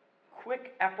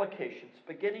 quick applications,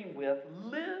 beginning with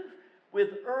live with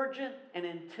urgent and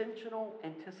intentional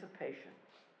anticipation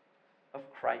of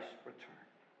Christ's return.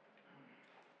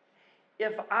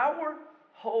 If our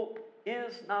hope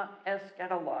is not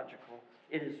eschatological,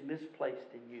 it is misplaced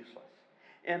and useless.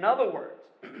 In other words,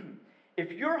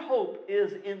 if your hope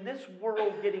is in this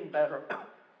world getting better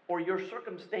or your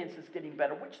circumstances getting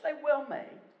better, which they well may,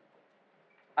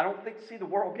 I don't see the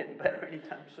world getting better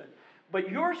anytime soon. But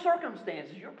your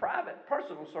circumstances, your private,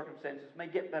 personal circumstances may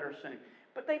get better soon.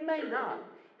 But they may not.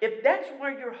 If that's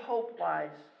where your hope lies,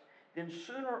 then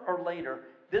sooner or later,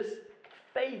 this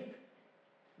faith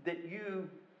that you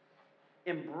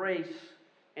embrace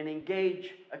and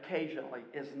engage occasionally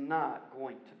is not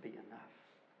going to be enough.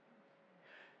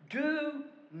 Do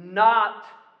not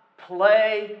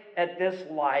play at this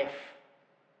life.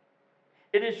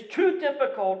 It is too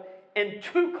difficult and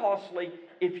too costly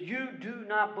if you do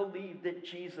not believe that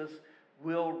Jesus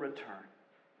will return.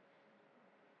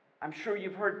 I'm sure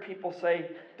you've heard people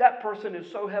say, that person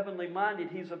is so heavenly minded,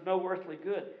 he's of no earthly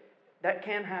good. That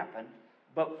can happen,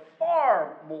 but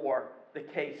far more the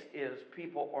case is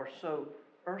people are so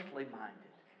earthly minded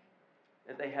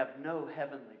that they have no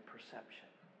heavenly perception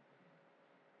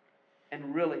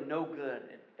and really no good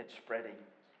at spreading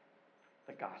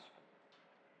the gospel.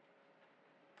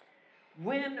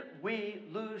 When we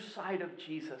lose sight of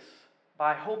Jesus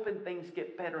by hoping things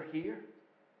get better here,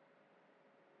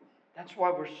 that's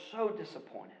why we're so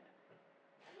disappointed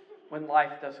when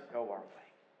life doesn't go our way.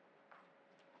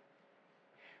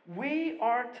 We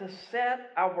are to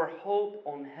set our hope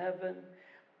on heaven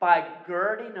by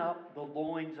girding up the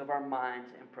loins of our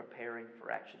minds and preparing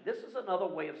for action. This is another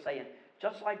way of saying,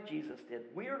 just like Jesus did,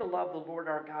 we are to love the Lord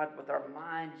our God with our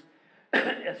minds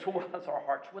as well as our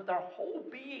hearts, with our whole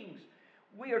beings.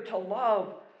 We are to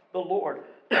love the Lord.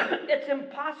 It's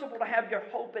impossible to have your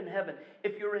hope in heaven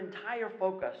if your entire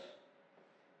focus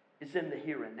is in the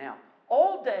here and now.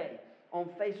 all day on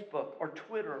Facebook or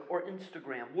Twitter or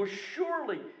Instagram will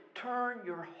surely turn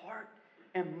your heart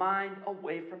and mind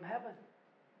away from heaven.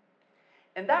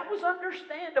 And that was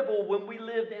understandable when we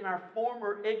lived in our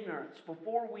former ignorance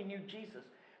before we knew Jesus.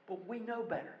 But we know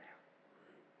better now.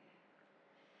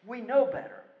 We know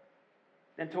better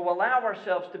than to allow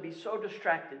ourselves to be so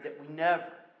distracted that we never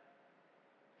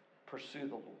pursue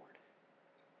the Lord.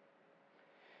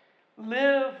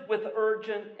 Live with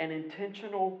urgent and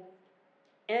intentional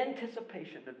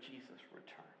anticipation of Jesus'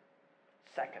 return.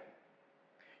 Second,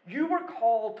 you were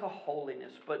called to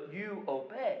holiness, but you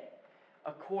obey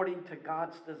according to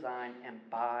God's design and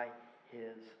by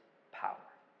His power.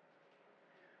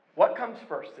 What comes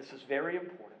first? This is very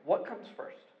important. What comes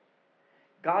first?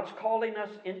 God's calling us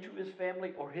into His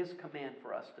family or His command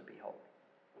for us to be holy?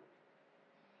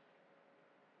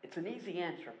 It's an easy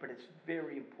answer, but it's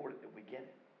very important that we get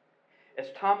it. As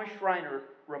Thomas Schreiner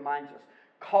reminds us,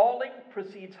 calling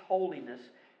precedes holiness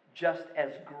just as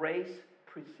grace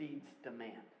precedes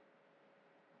demand.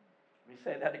 Let me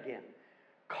say that again.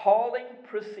 Calling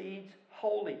precedes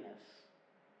holiness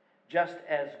just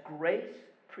as grace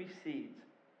precedes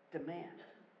demand.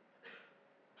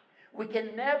 We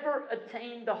can never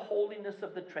attain the holiness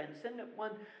of the transcendent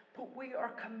one, but we are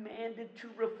commanded to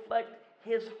reflect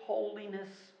His holiness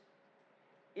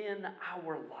in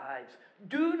our lives.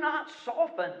 Do not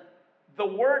soften the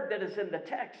word that is in the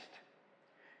text.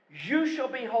 You shall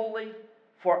be holy,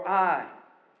 for I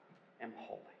am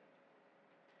holy.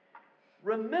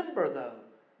 Remember, though,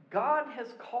 God has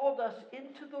called us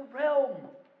into the realm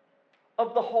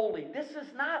of the holy. This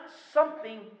is not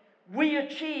something we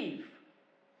achieve.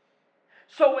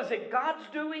 So is it God's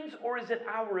doings or is it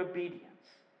our obedience?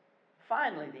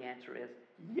 Finally, the answer is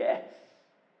yes.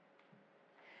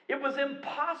 It was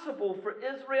impossible for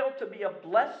Israel to be a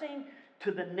blessing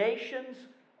to the nations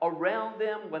around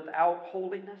them without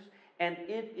holiness, and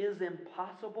it is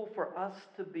impossible for us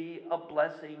to be a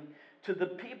blessing to the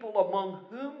people among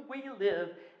whom we live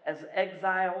as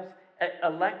exiles,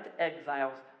 elect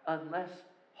exiles, unless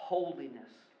holiness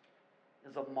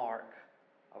is a mark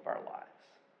of our lives.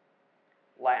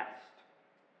 Last,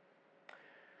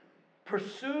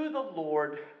 pursue the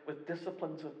Lord with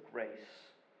disciplines of grace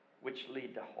which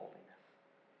lead to holiness.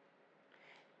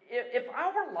 If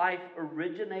our life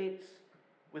originates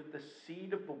with the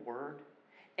seed of the Word,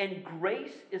 and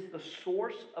grace is the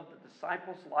source of the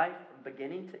disciples' life from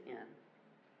beginning to end,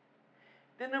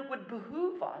 then it would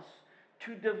behoove us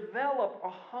to develop a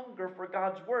hunger for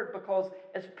God's Word, because,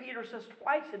 as Peter says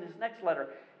twice in his next letter,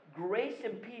 grace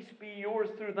and peace be yours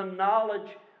through the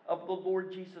knowledge of the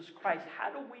Lord Jesus Christ.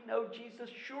 How do we know Jesus?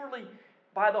 Surely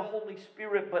by the Holy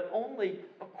Spirit, but only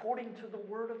according to the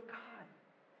Word of God.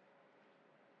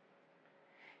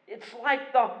 It's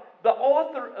like the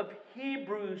author of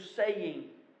Hebrews saying,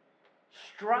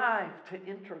 strive to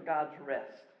enter God's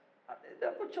rest.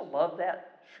 Don't you love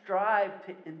that? Strive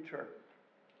to enter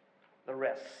the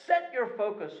rest. Set your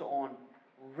focus on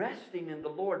resting in the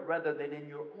Lord rather than in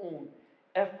your own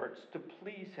efforts to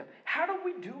please Him. How do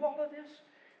we do all of this?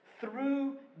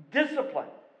 Through discipline.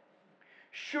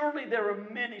 Surely there are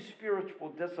many spiritual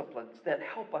disciplines that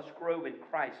help us grow in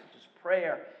Christ, such as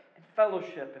prayer and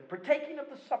fellowship and partaking of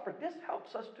the supper. This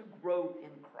helps us to grow in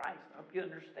Christ. I hope you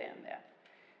understand that.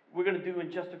 We're going to do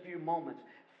in just a few moments.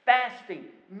 Fasting,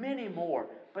 many more.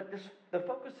 But the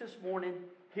focus this morning,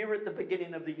 here at the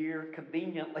beginning of the year,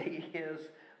 conveniently, is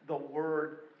the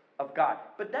Word of God.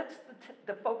 But that's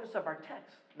the focus of our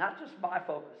text. Not just my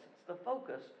focus, it's the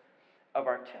focus of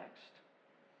our text.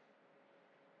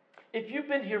 If you've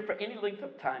been here for any length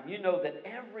of time, you know that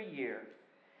every year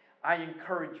I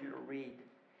encourage you to read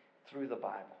through the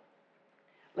Bible.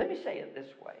 Let me say it this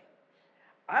way.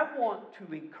 I want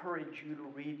to encourage you to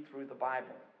read through the Bible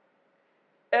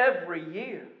every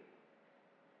year.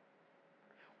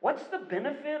 What's the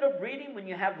benefit of reading when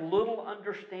you have little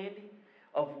understanding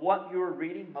of what you're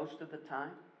reading most of the time?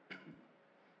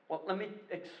 Well, let me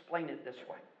explain it this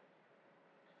way.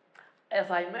 As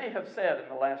I may have said in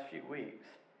the last few weeks,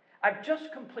 I've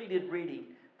just completed reading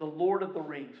The Lord of the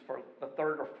Rings for the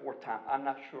third or fourth time. I'm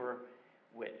not sure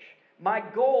which. My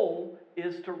goal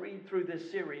is to read through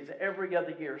this series every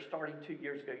other year, starting 2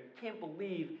 years ago. You can't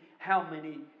believe how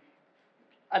many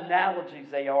analogies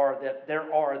there are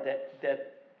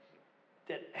that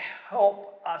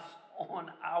help us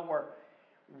on our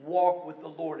walk with the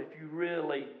Lord if you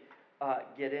really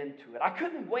get into it. I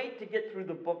couldn't wait to get through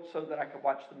the book so that I could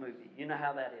watch the movie. You know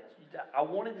how that is. I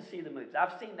wanted to see the movies.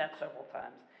 I've seen that several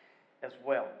times as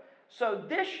well. So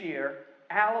this year,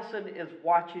 Allison is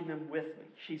watching them with me.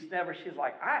 She's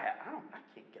like, I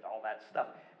can't get all that stuff.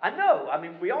 I know. I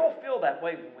mean, we all feel that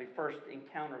way when we first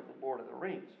encounter the Lord of the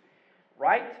Rings,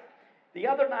 right? The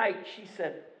other night, she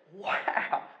said,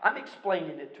 wow. I'm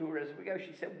explaining it to her as we go.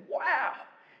 She said, wow,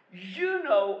 you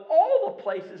know all the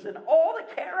places and all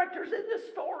the characters in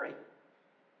this story.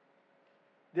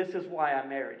 This is why I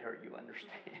married her, you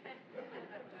understand.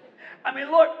 I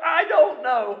mean, look, I don't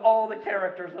know all the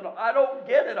characters, and I don't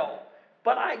get it all.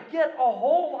 But I get a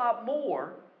whole lot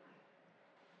more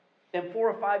than 4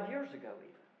 or 5 years ago, even.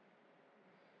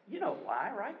 You know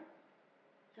why, right?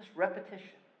 Just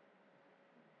repetition.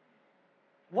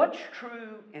 What's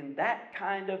true in that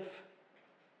kind of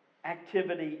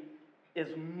activity is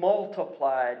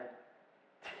multiplied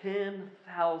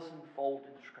 10,000-fold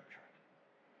in Scripture.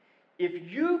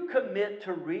 If you commit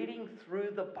to reading through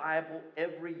the Bible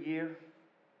every year,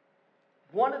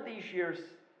 one of these years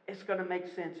it's going to make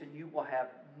sense and you will have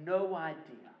no idea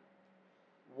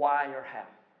why or how.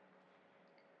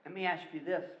 Let me ask you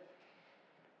this.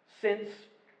 Since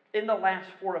in the last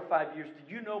 4 or 5 years,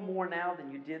 do you know more now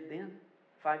than you did then,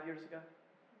 5 years ago?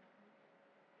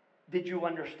 Did you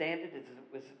understand it?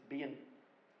 Was it being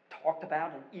talked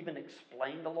about and even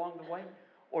explained along the way?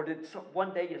 Or did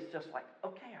one day it's just like,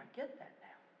 okay, I get that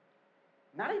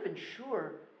now. Not even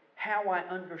sure how I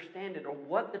understand it or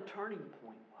what the turning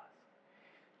point was.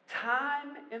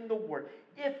 Time in the Word.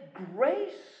 If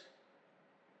grace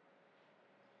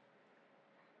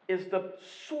is the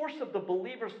source of the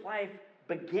believer's life,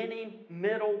 beginning,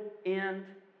 middle, end,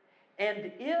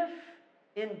 and if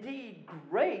indeed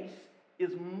grace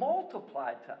is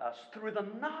multiplied to us through the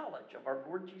knowledge of our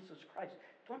Lord Jesus Christ,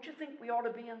 don't you think we ought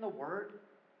to be in the Word,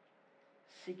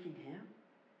 seeking Him?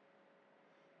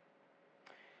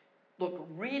 Look,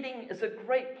 reading is a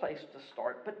great place to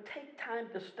start, but take time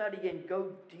to study and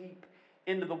go deep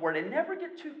into the Word. And never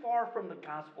get too far from the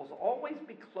Gospels. Always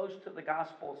be close to the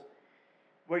Gospels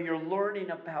where you're learning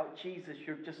about Jesus.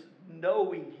 You're just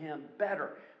knowing Him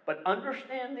better. But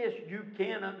understand this, you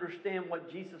can't understand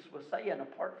what Jesus was saying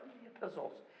apart from the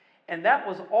epistles. And that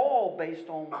was all based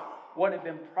on what had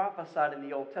been prophesied in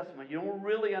the Old Testament. You don't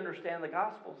really understand the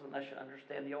Gospels unless you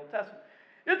understand the Old Testament.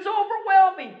 It's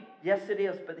overwhelming. Yes, it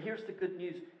is. But here's the good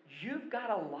news. You've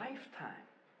got a lifetime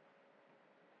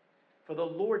for the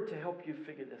Lord to help you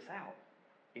figure this out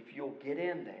if you'll get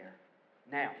in there.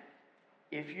 Now,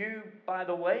 if you, by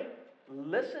the way,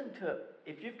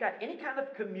 if you've got any kind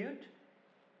of commute,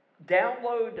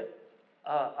 download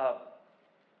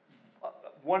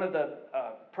one of the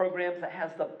programs that has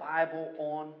the Bible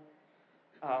on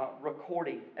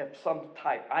recording of some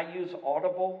type. I use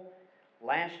Audible.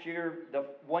 Last year, the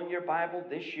one-year Bible.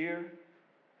 This year,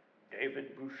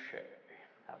 David Boucher,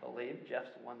 I believe. Jeff's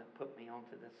the one that put me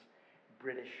onto this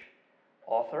British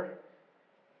author,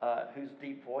 whose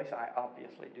deep voice I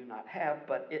obviously do not have,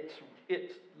 but it's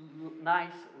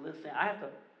nice listening. I have to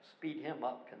speed him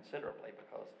up considerably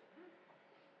because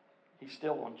he's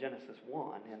still on Genesis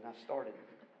 1, and I started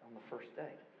on the first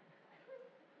day.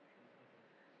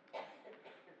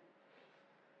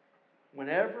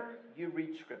 Whenever you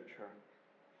read Scripture,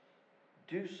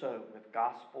 do so with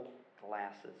gospel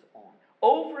glasses on.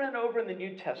 Over and over in the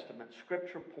New Testament,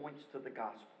 Scripture points to the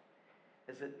gospel,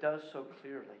 as it does so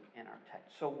clearly in our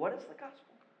text. So what is the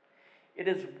gospel? It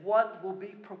is what will be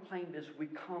proclaimed as we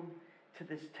come to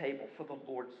this table for the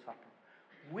Lord's Supper.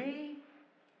 We,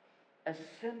 as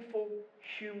sinful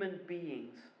human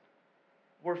beings,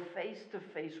 were face to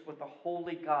face with a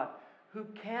holy God who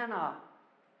cannot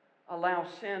allow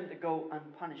sin to go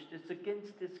unpunished. It's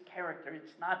against His character.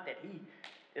 It's not that He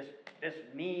is this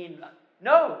mean.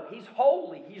 No, He's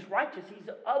holy. He's righteous. He's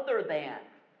other than,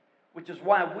 which is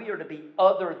why we are to be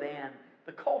other than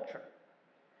the culture.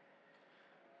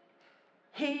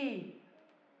 He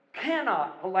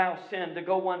cannot allow sin to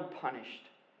go unpunished.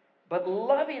 But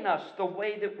loving us the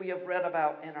way that we have read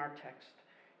about in our text,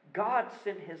 God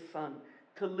sent His Son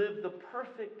to live the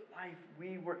perfect life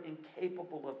we were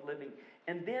incapable of living,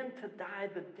 and then to die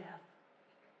the death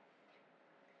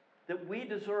that we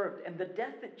deserved. And the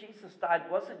death that Jesus died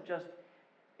wasn't just,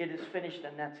 it is finished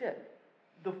and that's it.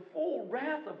 The full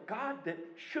wrath of God that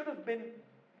should have been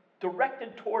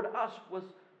directed toward us was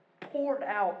poured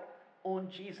out on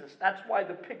Jesus. That's why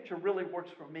the picture really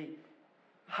works for me.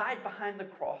 Hide behind the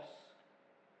cross.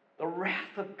 The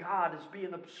wrath of God is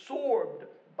being absorbed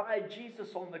by Jesus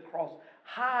on the cross.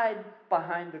 Hide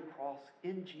behind the cross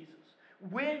in Jesus.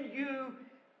 When you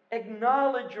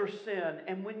acknowledge your sin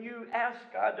and when you ask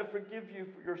God to forgive you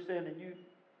for your sin and you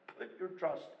put your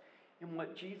trust in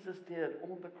what Jesus did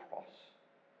on the cross,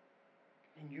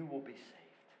 and you will be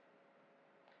saved.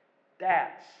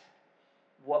 That's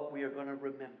what we are going to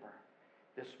remember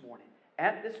this morning.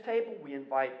 At this table, we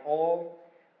invite all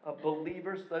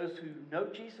believers, those who know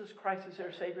Jesus Christ as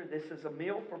their Savior. This is a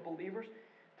meal for believers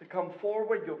to come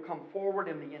forward. You'll come forward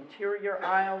in the interior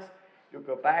aisles. You'll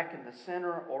go back in the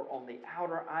center or on the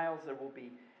outer aisles. There will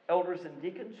be elders and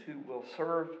deacons who will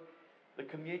serve the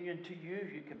communion to you.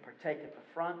 You can partake at the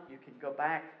front. You can go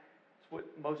back. It's what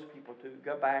most people do.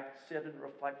 Go back, sit and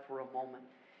reflect for a moment,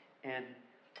 and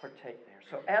partake there.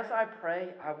 So as I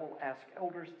pray, I will ask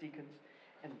elders, deacons,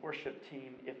 and worship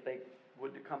team if they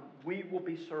would to come. We will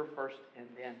be served first, and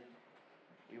then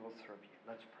we will serve you.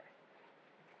 Let's pray.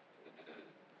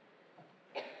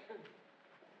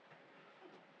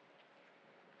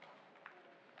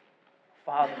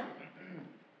 Father,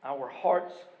 our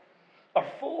hearts are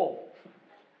full.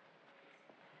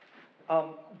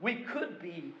 We could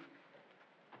be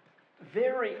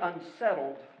very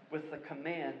unsettled with the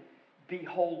command, be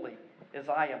holy as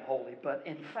I am holy. But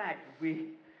in fact,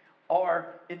 we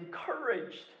are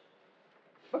encouraged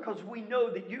because we know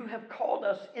that you have called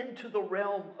us into the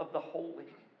realm of the holy.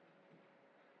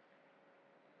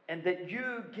 And that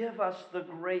you give us the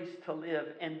grace to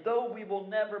live. And though we will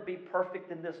never be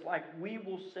perfect in this life, we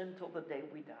will sin till the day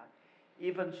we die.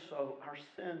 Even so, our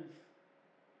sins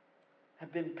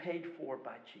have been paid for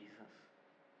by Jesus.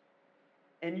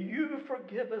 And you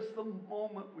forgive us the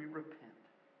moment we repent.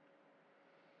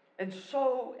 And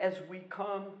so, as we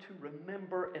come to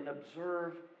remember and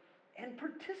observe and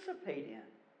participate in,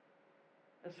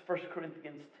 as 1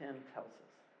 Corinthians 10 tells us,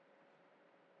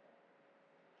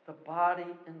 the body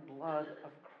and blood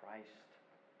of Christ,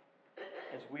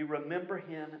 as we remember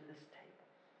him at this table,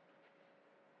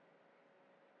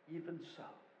 even so,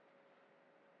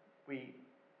 we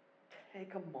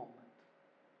take a moment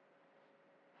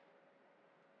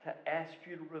to ask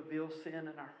you to reveal sin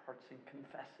in our hearts and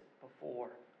confess it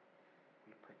before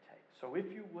we partake. So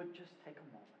if you would just take a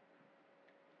moment.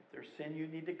 If there's sin you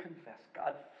need to confess,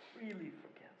 God freely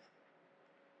forgives.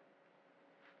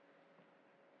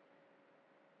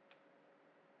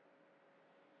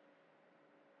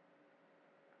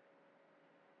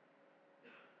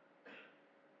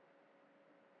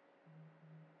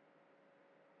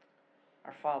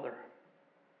 Our Father,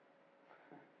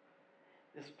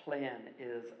 this plan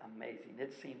is amazing.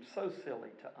 It seems so silly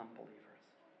to unbelievers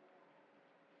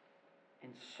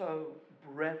and so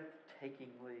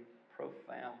breathtakingly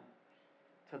profound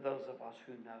to those of us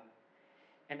who know.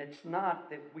 And it's not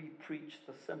that we preach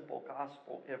the simple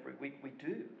gospel every week. We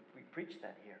do. We preach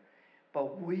that here.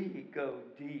 But we go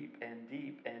deep and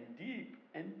deep and deep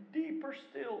and deeper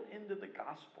still into the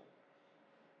gospel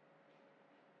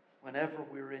whenever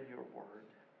we're in your word.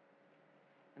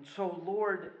 And so,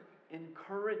 Lord,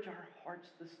 encourage our hearts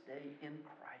this day in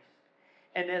Christ.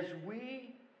 And as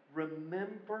we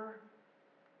remember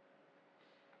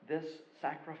this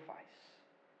sacrifice,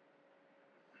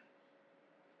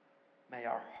 may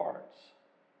our hearts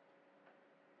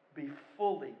be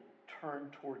fully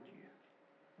turned toward you,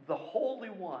 the Holy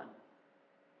One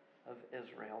of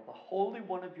Israel, the Holy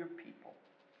One of your people,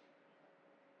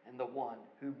 and the one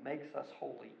who makes us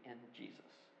holy in Jesus.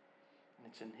 And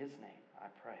it's in his name I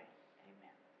pray.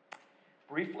 Amen.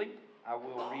 Briefly, I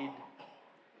will read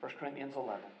 1 Corinthians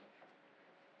 11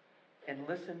 and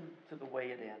listen to the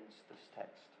way it ends, this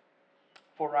text.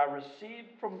 For I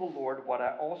received from the Lord what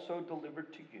I also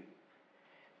delivered to you,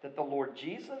 that the Lord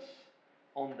Jesus,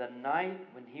 on the night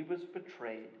when he was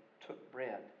betrayed, took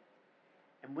bread.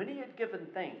 And when he had given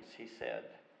thanks, he said,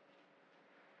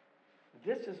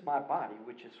 "This is my body,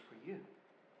 which is for you."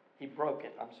 He broke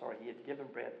it. He had given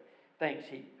bread. Thanks.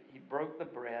 He broke the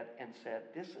bread and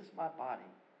said, "This is my body,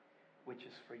 which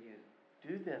is for you.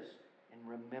 Do this in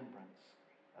remembrance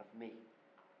of me."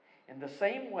 In the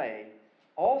same way,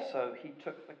 also he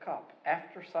took the cup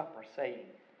after supper, saying,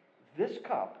 "This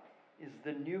cup is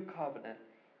the new covenant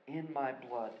in my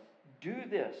blood. Do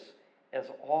this as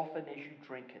often as you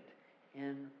drink it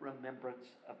in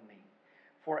remembrance of me.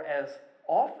 For as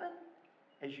often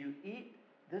as you eat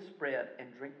this bread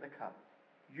and drink the cup,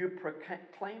 you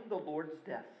proclaim the Lord's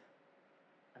death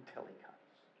until he comes."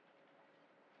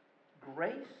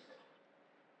 Grace,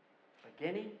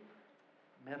 beginning,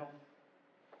 middle,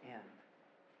 end.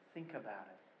 Think about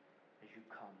it as you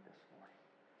come this morning.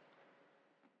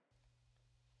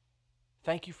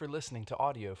 Thank you for listening to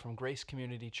audio from Grace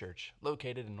Community Church,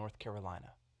 located in North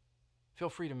Carolina. Feel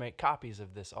free to make copies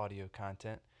of this audio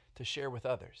content to share with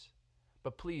others,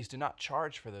 but please do not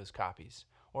charge for those copies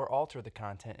or alter the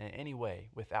content in any way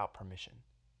without permission.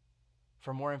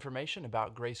 For more information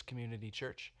about Grace Community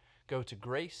Church, go to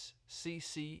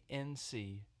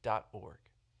graceccnc.org.